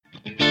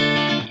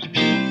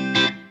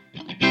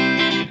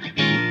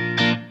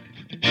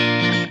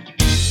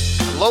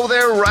Hello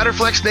there,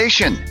 Riderflex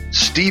Nation.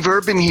 Steve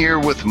Urban here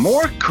with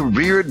more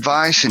career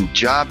advice and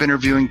job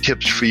interviewing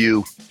tips for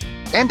you.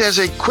 And as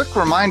a quick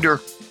reminder,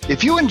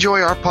 if you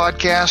enjoy our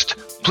podcast,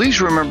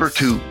 please remember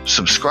to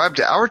subscribe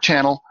to our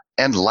channel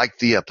and like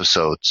the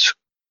episodes.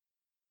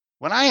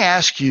 When I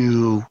ask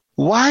you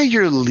why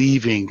you're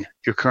leaving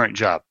your current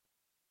job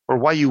or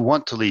why you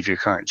want to leave your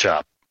current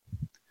job,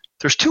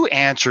 there's two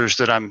answers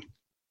that I'm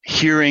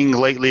hearing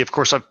lately. Of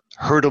course, I've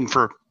heard them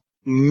for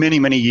many,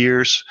 many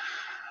years.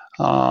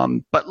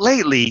 But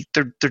lately,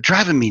 they're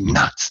driving me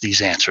nuts,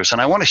 these answers.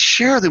 And I want to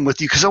share them with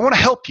you because I want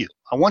to help you.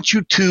 I want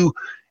you to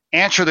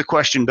answer the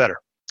question better.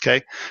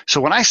 Okay? So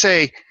when I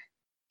say,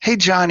 hey,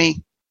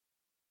 Johnny,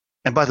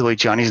 and by the way,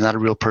 Johnny's not a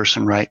real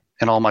person, right?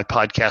 In all my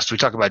podcasts, we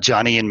talk about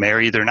Johnny and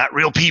Mary. They're not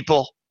real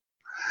people.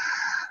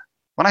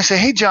 When I say,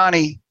 hey,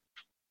 Johnny,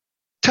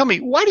 tell me,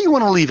 why do you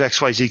want to leave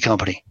XYZ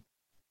company?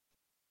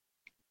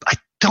 I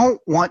don't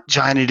want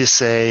Johnny to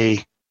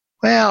say,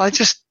 well,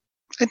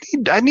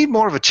 I need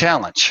more of a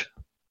challenge.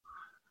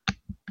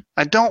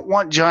 I don't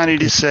want Johnny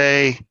to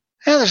say,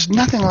 there's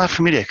nothing left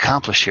for me to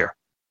accomplish here.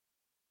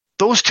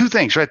 Those two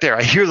things right there,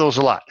 I hear those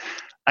a lot.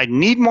 I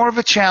need more of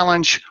a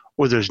challenge,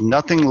 or there's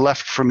nothing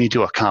left for me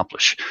to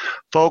accomplish.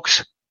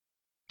 Folks,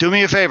 do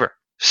me a favor.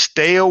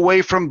 Stay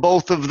away from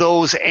both of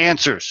those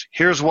answers.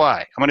 Here's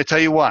why. I'm going to tell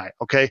you why,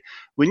 okay?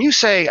 When you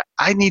say,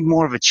 I need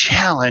more of a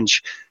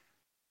challenge,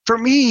 for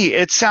me,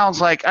 it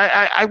sounds like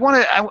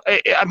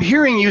I'm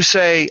hearing you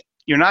say,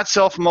 you're not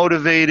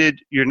self-motivated,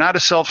 you're not a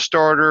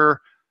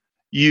self-starter,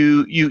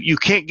 you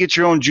can't get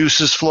your own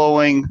juices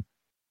flowing,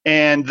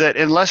 and that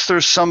unless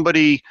there's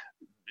somebody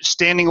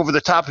standing over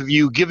the top of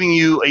you giving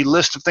you a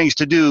list of things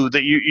to do,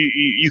 that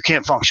you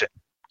can't function.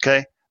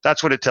 Okay?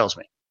 That's what it tells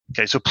me.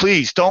 Okay, so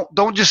please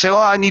don't just say,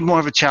 I need more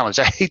of a challenge.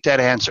 I hate that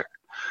answer.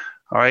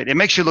 All right? It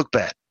makes you look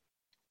bad.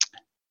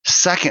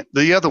 Second,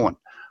 the other one,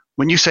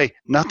 when you say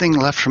nothing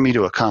left for me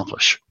to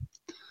accomplish.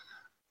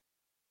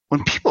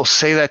 When people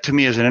say that to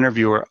me as an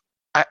interviewer,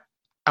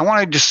 I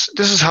want to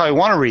this is how I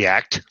want to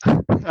react.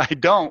 I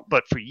don't,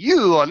 but for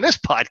you on this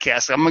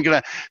podcast, I'm going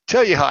to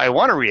tell you how I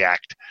want to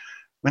react.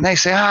 When they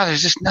say,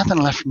 there's just nothing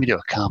left for me to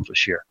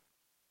accomplish here.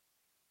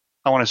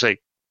 I want to say,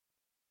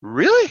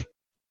 really?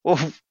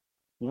 Well,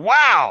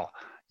 wow,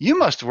 you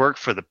must work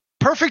for the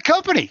perfect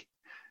company.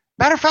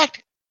 Matter of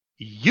fact,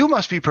 you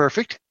must be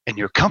perfect and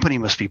your company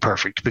must be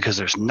perfect because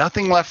there's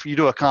nothing left for you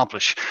to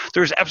accomplish.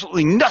 There's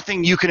absolutely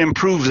nothing you can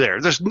improve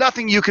there. There's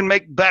nothing you can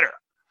make better.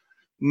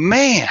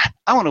 Man,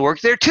 I want to work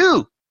there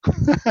too.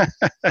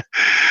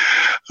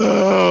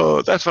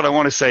 Oh, that's what I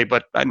want to say,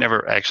 but I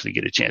never actually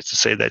get a chance to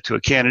say that to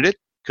a candidate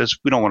because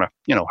we don't want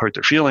to, hurt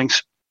their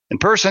feelings in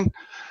person.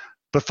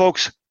 But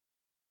folks,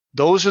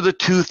 those are the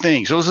two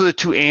things. Those are the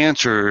two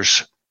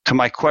answers to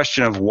my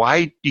question of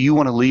why do you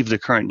want to leave the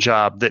current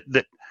job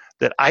that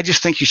I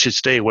just think you should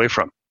stay away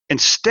from.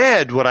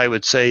 Instead, what I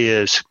would say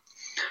is,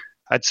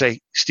 I'd say,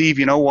 Steve,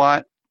 you know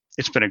what?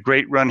 It's been a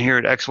great run here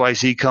at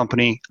XYZ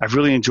company. I've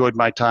really enjoyed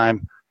my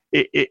time.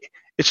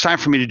 It's time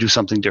for me to do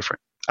something different.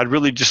 I'd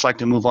really just like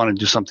to move on and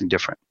do something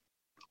different.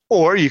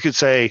 Or you could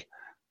say,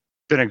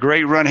 been a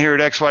great run here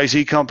at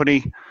XYZ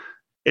company.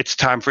 It's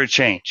time for a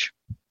change.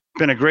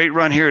 Been a great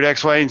run here at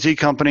X, Y, and Z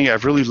company.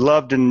 I've really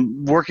loved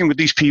and working with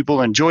these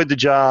people, enjoyed the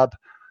job.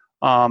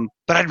 But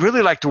I'd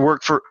really like to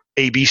work for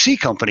ABC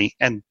company,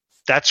 and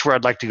that's where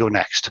I'd like to go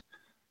next.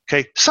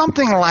 Okay,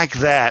 something like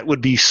that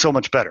would be so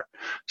much better.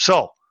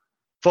 So,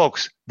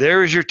 folks,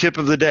 there's your tip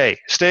of the day.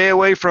 Stay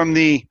away from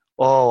the,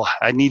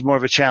 I need more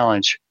of a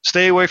challenge.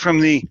 Stay away from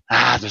the,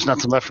 there's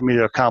nothing left for me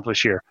to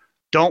accomplish here.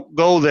 Don't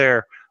go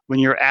there when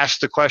you're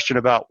asked the question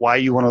about why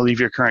you want to leave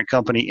your current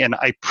company. And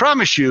I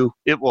promise you,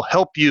 it will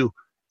help you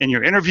in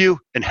your interview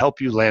and help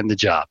you land the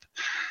job.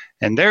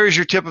 And there is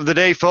your tip of the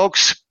day,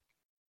 folks.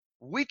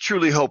 We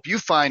truly hope you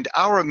find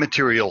our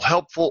material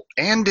helpful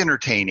and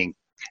entertaining.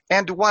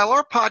 And while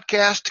our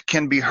podcast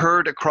can be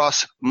heard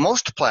across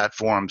most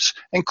platforms,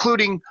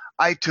 including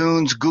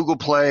iTunes, Google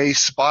Play,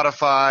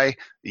 Spotify,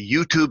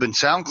 YouTube, and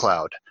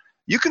SoundCloud,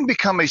 you can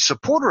become a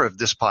supporter of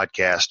this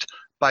podcast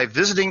by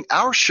visiting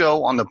our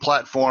show on the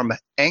platform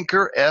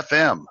Anchor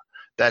FM.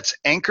 That's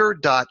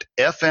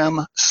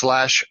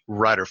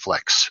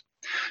anchor.fm/Riderflex.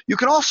 You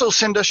can also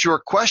send us your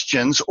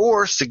questions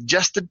or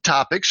suggested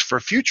topics for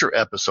future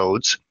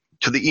episodes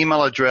to the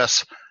email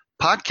address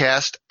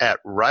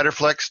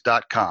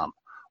podcast@riderflex.com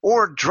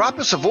or drop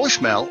us a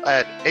voicemail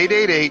at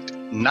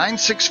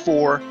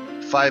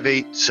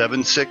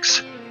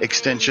 888-964-5876,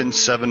 extension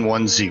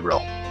 710.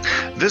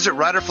 Visit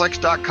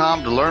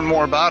riderflex.com to learn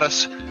more about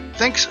us.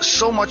 Thanks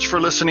so much for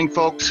listening,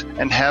 folks,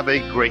 and have a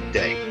great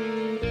day.